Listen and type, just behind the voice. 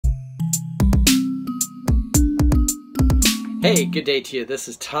Hey, good day to you. This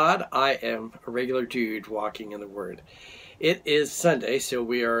is Todd. I am a regular dude walking in the Word. It is Sunday, so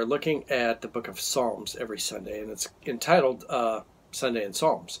we are looking at the book of Psalms every Sunday, and it's entitled Sunday in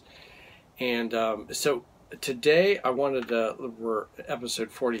Psalms. And so today we're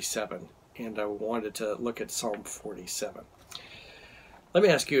episode 47, and I wanted to look at Psalm 47. Let me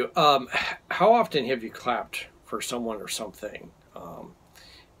ask you, how often have you clapped for someone or something?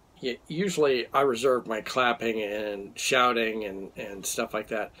 Usually I reserve my clapping and shouting and stuff like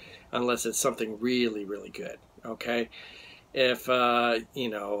that unless it's something really, really good, okay? If, a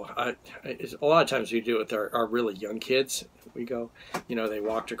lot of times we do it with our really young kids. We go, they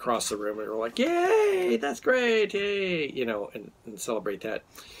walked across the room and we're like, yay, that's great, yay, and celebrate that.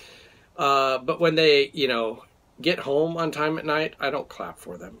 But when they, get home on time at night, I don't clap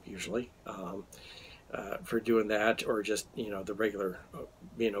for them usually. For doing that, or just the regular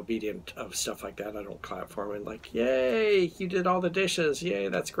being obedient of stuff like that. I don't clap for them and like, yay, you did all the dishes, yay,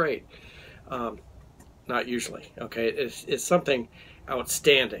 that's great. Not usually. Okay, it's something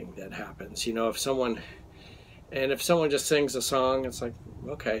outstanding that happens. If someone just sings a song, it's like,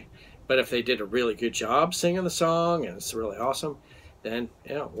 okay. But if they did a really good job singing the song and it's really awesome, then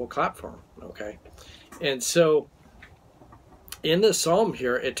we'll clap for them. Okay, and so in this psalm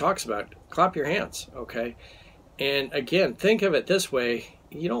here, it talks about clap your hands, okay? And again, think of it this way.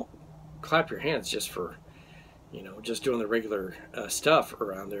 You don't clap your hands just for, just doing the regular stuff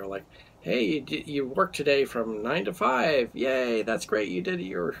around there. Like, hey, you worked today from 9 to 5. Yay, that's great. You did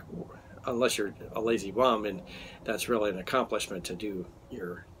unless you're a lazy bum, and that's really an accomplishment to do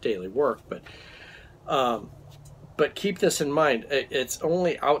your daily work. But keep this in mind. It's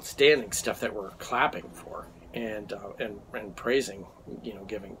only outstanding stuff that we're clapping for. And praising,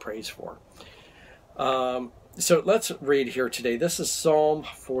 giving praise for. So let's read here today. This is Psalm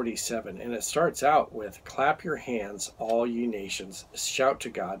 47, and it starts out with, clap your hands, all you nations, shout to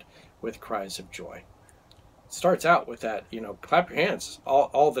God with cries of joy. It starts out with that, clap your hands,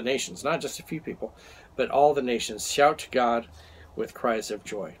 all the nations, not just a few people, but all the nations, shout to God with cries of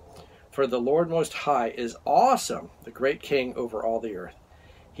joy. For the Lord Most High is awesome, the great King over all the earth.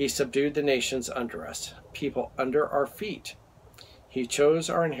 He subdued the nations under us, people under our feet. He chose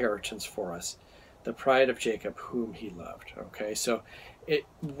our inheritance for us, the pride of Jacob, whom he loved. Okay, so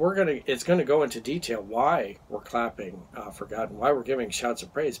it's going to go into detail why we're clapping for God and why we're giving shouts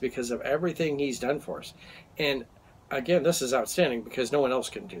of praise, because of everything he's done for us. And again, this is outstanding because no one else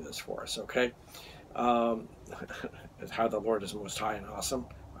can do this for us. Okay, how the Lord is most high and awesome.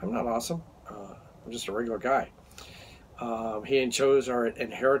 I'm not awesome. I'm just a regular guy. He chose our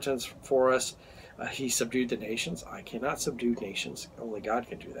inheritance for us. He subdued the nations. I cannot subdue nations. Only God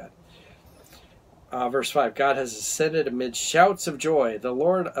can do that. Verse 5, God has ascended amid shouts of joy, the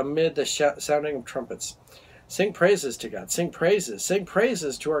Lord amid the sounding of trumpets. Sing praises to God. Sing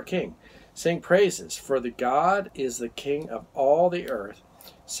praises to our King. Sing praises, for the God is the King of all the earth.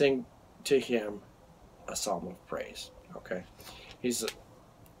 Sing to him a psalm of praise. Okay, he's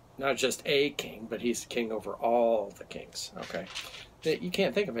not just a king, but he's king over all the kings. Okay, you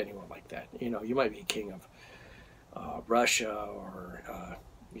can't think of anyone like that. You might be king of Russia or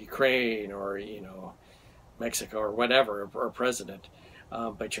Ukraine or Mexico or whatever, or president,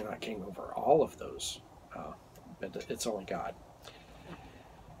 but you're not king over all of those. But it's only God.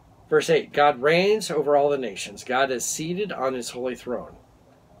 Verse 8: God reigns over all the nations. God is seated on his holy throne.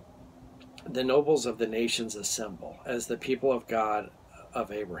 The nobles of the nations assemble as the people of God of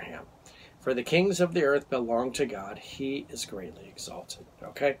Abraham. For the kings of the earth belong to God. He is greatly exalted.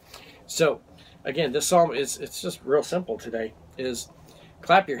 Okay, so again, this psalm it's just real simple today. Is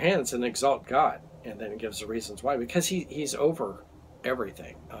clap your hands and exalt God, and then it gives the reasons why. Because he's over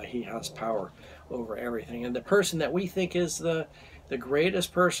everything. He has power over everything. And the person that we think is the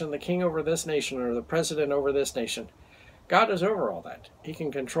greatest person, the king over this nation or the president over this nation, God is over all that. He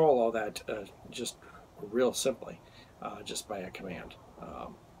can control all that just real simply, just by a command.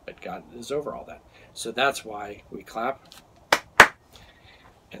 But God is over all that. So that's why we clap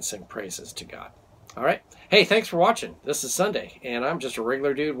and sing praises to God. All right. Hey, thanks for watching. This is Sunday, and I'm just a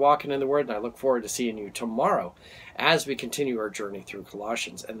regular dude walking in the Word, and I look forward to seeing you tomorrow as we continue our journey through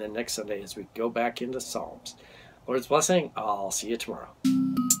Colossians, and then next Sunday as we go back into Psalms. Lord's blessing. I'll see you tomorrow.